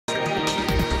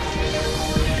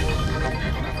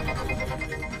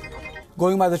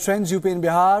Going by the trends, UP and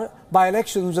Bihar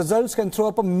by-elections results can throw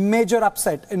up a major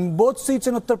upset. In both seats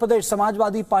in Uttar Pradesh,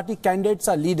 Samajwadi Party candidates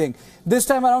are leading. This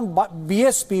time around,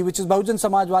 BSP, which is Bahujan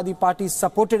Samajwadi Party,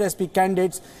 supported SP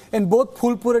candidates in both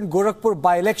Phulpur and Gorakhpur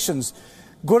by-elections.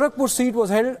 Gorakhpur seat was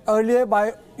held earlier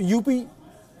by UP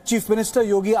Chief Minister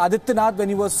Yogi Adityanath when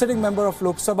he was sitting member of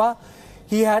Lok Sabha.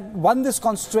 He had won this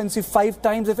constituency 5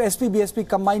 times. If SP-BSP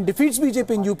combined defeats BJP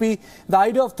in UP, the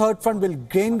idea of third front will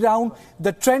gain ground.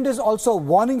 The trend is also a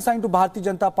warning sign to Bharatiya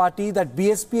Janata Party that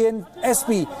BSP and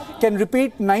SP can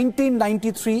repeat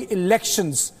 1993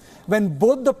 elections when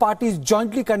both the parties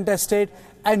jointly contested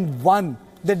and won.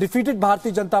 They defeated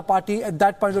Bharatiya Janata Party at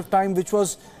that point of time, which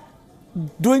was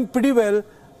doing pretty well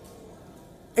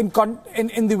in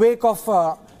the wake of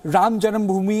Ram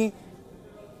Janambhoomi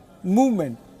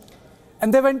movement.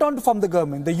 And they went on to form the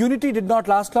government. The unity did not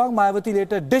last long. Mayawati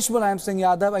later ditched Mulayam Singh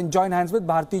Yadav and joined hands with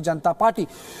Bharatiya Janata Party.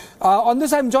 On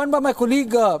this, I am joined by my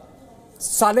colleague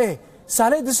Saleh.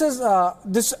 Saleh, this is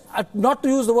not to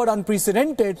use the word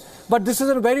unprecedented, but this is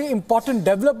a very important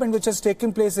development which has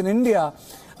taken place in India,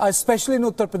 especially in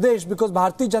Uttar Pradesh, because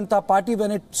Bharatiya Janata Party, when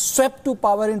it swept to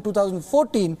power in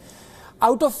 2014,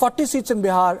 out of 40 seats in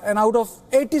Bihar and out of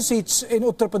 80 seats in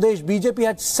Uttar Pradesh, BJP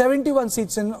had 71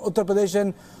 seats in Uttar Pradesh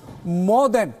and more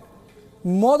than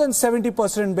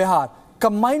 70% in Bihar.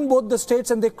 Combined both the states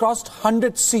and they crossed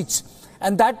 100 seats.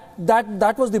 And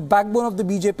that was the backbone of the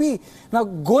BJP. Now,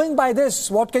 going by this,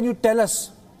 what can you tell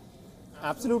us?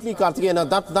 Absolutely, Karthikeya. Now,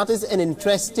 that is an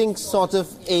interesting sort of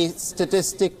a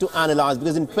statistic to analyze,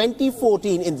 because in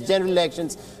 2014, in the general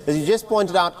elections, as you just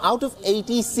pointed out of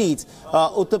 80 seats,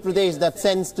 Uttar Pradesh that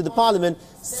sends to the parliament,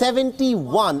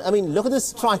 71, I mean, look at the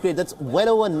strike rate, that's well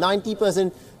over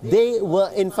 90%. They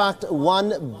were, in fact,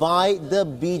 won by the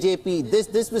BJP.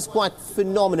 This was quite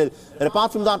phenomenal. And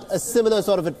apart from that, a similar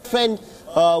sort of a trend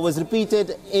was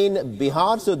repeated in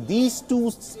Bihar. So these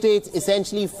two states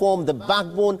essentially form the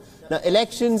backbone. Now,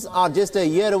 elections are just a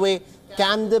year away.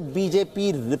 Can the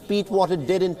BJP repeat what it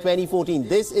did in 2014?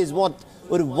 This is what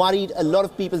would have worried a lot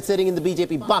of people sitting in the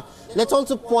BJP. But let's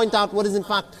also point out what has in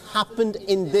fact happened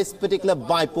in this particular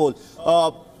bypoll.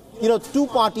 You know, two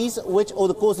parties which over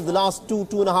the course of the last two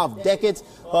and a half decades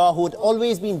who had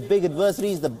always been big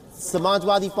adversaries, the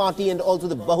Samajwadi Party and also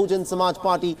the Bahujan Samaj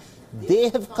Party, they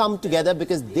have come together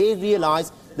because they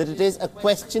realize that it is a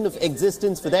question of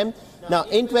existence for them. Now,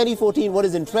 in 2014, what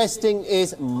is interesting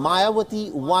is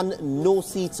Mayawati won no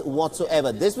seats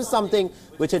whatsoever. This was something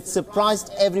which had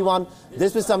surprised everyone.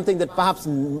 This was something that perhaps,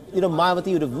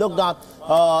 Mayawati would have looked at,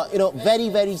 very,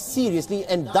 very seriously.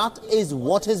 And that is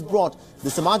what has brought the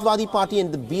Samajwadi Party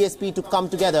and the BSP to come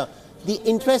together. The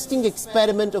interesting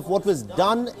experiment of what was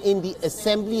done in the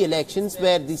assembly elections,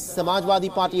 where the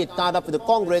Samajwadi Party had tied up with the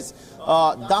Congress,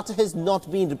 that has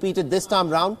not been repeated this time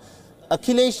round.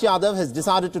 Akhilesh Yadav has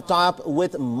decided to tie up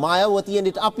with Mayawati, and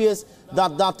it appears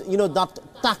that that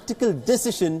tactical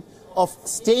decision of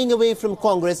staying away from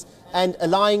Congress and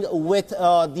allying with the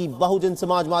Bahujan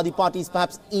Samajwadi parties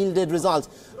perhaps yielded results.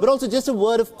 But also just a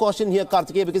word of caution here,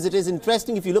 Karthikeya, because it is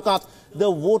interesting. If you look at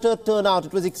the voter turnout,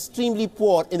 it was extremely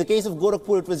poor. In the case of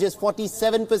Gorakhpur, it was just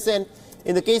 47%.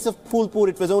 In the case of Phulpur,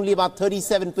 it was only about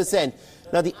 37%.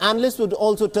 Now, the analysts would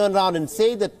also turn around and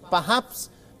say that perhaps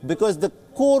because the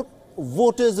core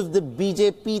voters of the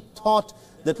BJP thought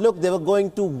that, look, they were going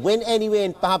to win anyway,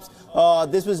 and perhaps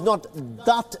this was not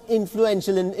that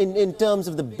influential in terms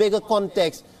of the bigger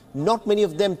context. Not many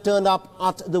of them turned up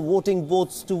at the voting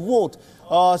booths to vote.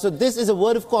 So this is a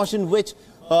word of caution which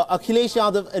Akhilesh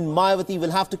Yadav and Mayawati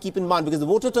will have to keep in mind, because the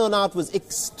voter turnout was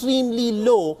extremely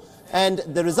low, and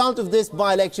the result of this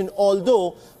by-election,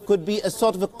 although could be a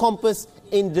sort of a compass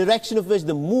in direction of which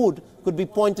the mood could be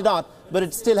pointed out, but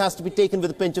it still has to be taken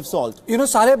with a pinch of salt. You know,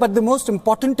 Saleh, but the most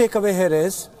important takeaway here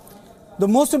is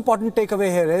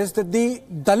that the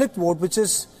Dalit vote,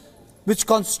 which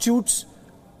constitutes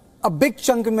a big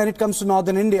chunk when it comes to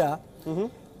northern India,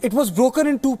 it was broken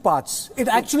in two parts. It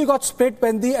actually got split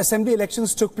when the assembly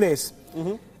elections took place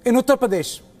in Uttar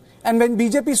Pradesh, and when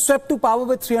BJP swept to power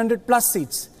with 300 plus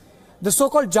seats. The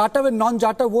so-called Jata and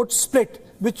non-Jata vote split,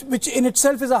 which in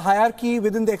itself is a hierarchy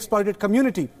within the exploited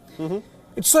community.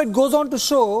 So it goes on to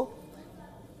show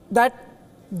that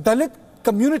Dalit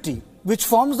community, which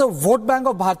forms the vote bank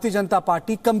of Bharatiya Janata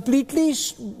Party,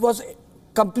 was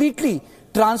completely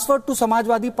transferred to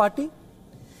Samajwadi Party.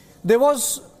 There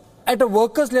was at a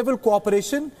workers level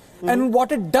cooperation, and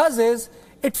what it does is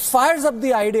it fires up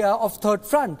the idea of third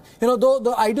front. You know, though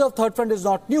the idea of third front is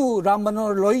not new, Ram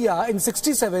Manohar Lohia in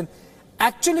 '67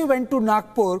 actually went to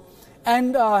Nagpur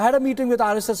and had a meeting with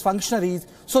RSS functionaries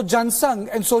so Jansangh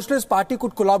and Socialist Party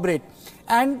could collaborate.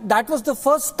 And that was the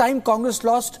first time Congress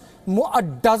lost a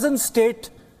dozen state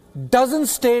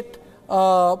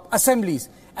assemblies.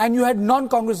 And you had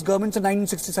non-Congress governments in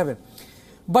 1967.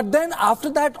 But then after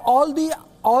that, all the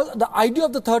idea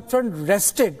of the Third Front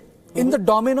rested in the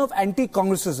domain of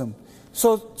anti-Congressism.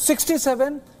 So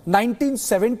 67,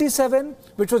 1977,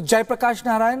 which was Jaiprakash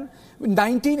Narayan,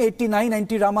 1989,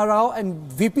 N.T. Rama Rao and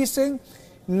VP Singh.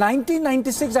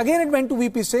 1996, again it went to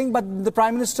VP Singh, but the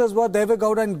Prime Ministers were Deve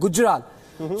Gowda and Gujral.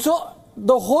 So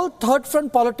the whole Third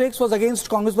Front politics was against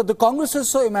Congress, but the Congress is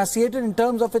so emaciated in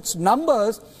terms of its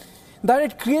numbers that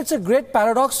it creates a great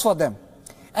paradox for them.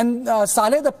 And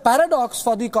Saleh, the paradox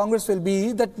for the Congress will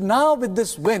be that now with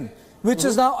this win, which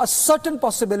is now a certain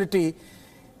possibility,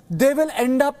 they will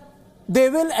end up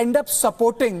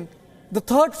supporting the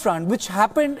Third Front, which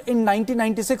happened in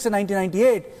 1996 and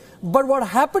 1998. But what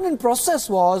happened in process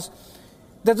was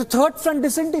that the Third Front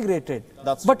disintegrated.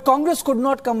 But Congress could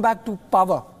not come back to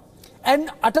power. And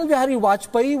Atal Bihari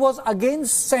Vajpayee was again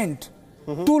sent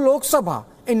to Lok Sabha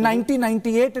in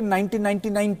 1998 and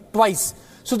 1999 twice.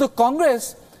 So the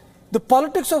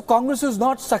politics of Congress is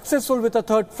not successful with the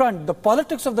Third Front. The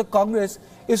politics of the Congress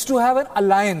is to have an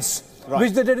alliance,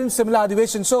 which they did in Simla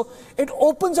Adhiveshan. So it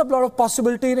opens up a lot of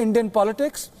possibility in Indian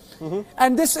politics.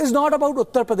 And this is not about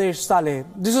Uttar Pradesh, Saleh.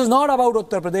 This is not about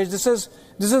Uttar Pradesh.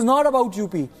 This is not about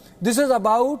UP. This is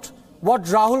about what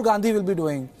Rahul Gandhi will be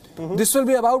doing. This will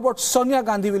be about what Sonia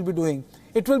Gandhi will be doing.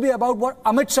 It will be about what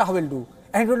Amit Shah will do.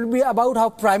 And it will be about how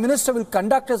Prime Minister will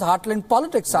conduct his heartland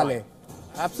politics, Saleh.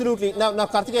 Absolutely. Now,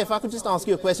 Karthikeya, if I could just ask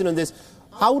you a question on this.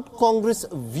 How would Congress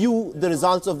view the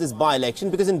results of this by-election?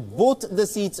 Because in both the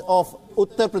seats of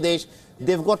Uttar Pradesh,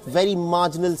 they've got very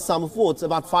marginal sum of votes,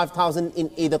 about 5,000 in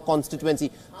either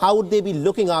constituency. How would they be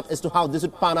looking at as to how this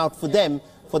would pan out for them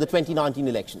for the 2019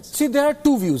 elections? See, there are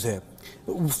two views here.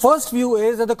 First view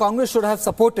is that the Congress should have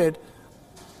supported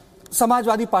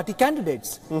Samajwadi Party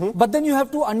candidates. But then you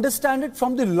have to understand it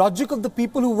from the logic of the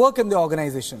people who work in the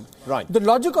organization. The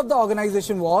logic of the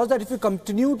organization was that if you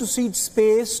continue to cede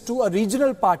space to a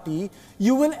regional party,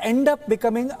 you will end up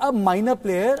becoming a minor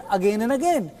player again and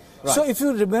again. So if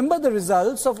you remember the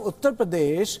results of Uttar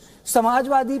Pradesh,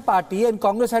 Samajwadi Party and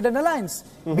Congress had an alliance.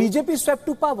 BJP swept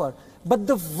to power. But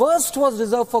the worst was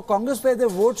reserved for Congress, where their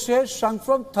vote share shrunk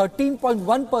from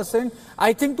 13.1%,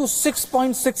 I think, to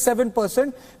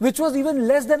 6.67%, which was even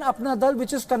less than Apna Dal,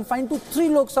 which is confined to 3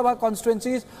 Lok Sabha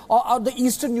constituencies, or the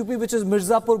eastern UP, which is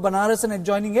Mirzapur, Banaras and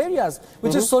adjoining areas,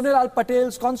 which is Sonilal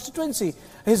Patel's constituency.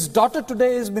 His daughter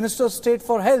today is Minister of State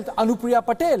for Health, Anupriya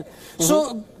Patel.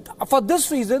 So, for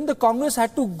this reason, the Congress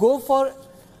had to go for,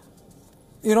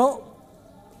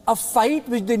 a fight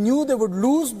which they knew they would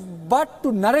lose, but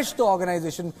to nourish the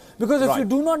organization. Because if you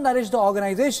do not nourish the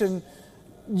organization,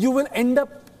 you will end up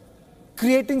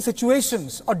creating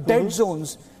situations or dead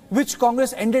zones, which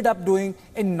Congress ended up doing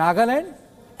in Nagaland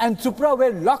and Tripura,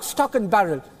 where lock, stock and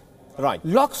barrel,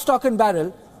 lock, stock and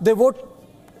barrel, their vote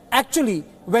actually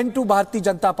went to Bharatiya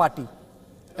Janata Party.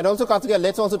 And also, Karthikeya,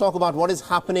 let's also talk about what is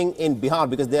happening in Bihar,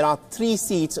 because there are 3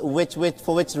 seats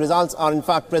for which results are in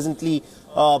fact presently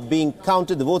being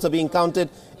counted. The votes are being counted.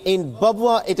 In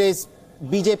Babwa, it is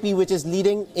BJP which is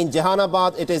leading. In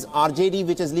Jahanabad, it is RJD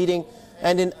which is leading.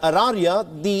 And in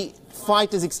Araria, the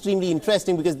fight is extremely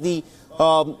interesting, because the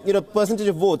percentage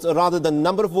of votes, or rather the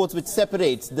number of votes which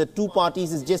separates the two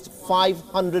parties, is just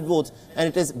 500 votes, and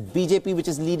it is BJP which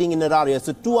is leading in Araria.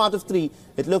 So 2 out of 3,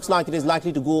 it looks like it is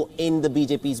likely to go in the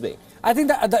BJP's way. I think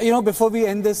that before we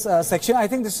end this section, I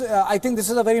think this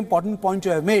is a very important point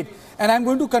you have made, and I'm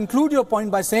going to conclude your point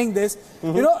by saying this.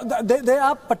 There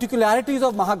are particularities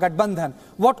of Mahagathbandhan.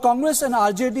 What Congress and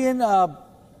RJD and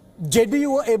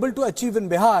JDU were able to achieve in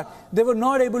Bihar, they were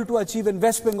not able to achieve in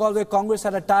West Bengal, where Congress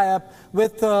had a tie-up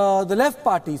with the left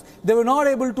parties. They were not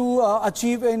able to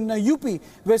achieve in UP,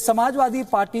 where Samajwadi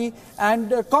Party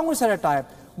and Congress had a tie-up.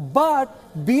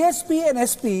 But BSP and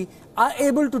SP are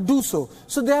able to do so.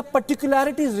 So there are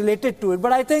particularities related to it.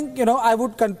 But I think, I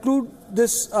would conclude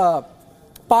this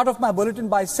part of my bulletin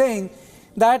by saying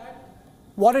that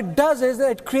what it does is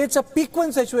that it creates a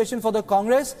piquant situation for the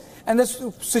Congress, and the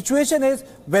situation is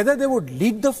whether they would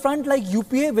lead the front like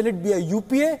UPA, will it be a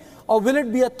UPA or will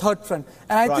it be a third front?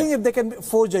 And I think if they can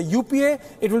forge a UPA,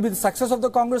 it will be the success of the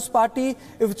Congress party.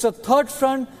 If it's a third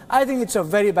front, I think it's a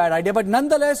very bad idea. But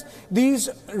nonetheless, these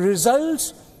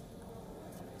results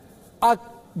are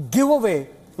giveaway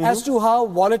as to how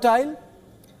volatile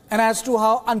and as to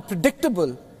how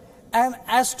unpredictable and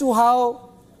as to how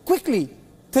quickly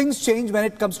things change when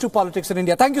it comes to politics in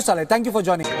India. Thank you, Saleh. Thank you for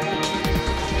joining.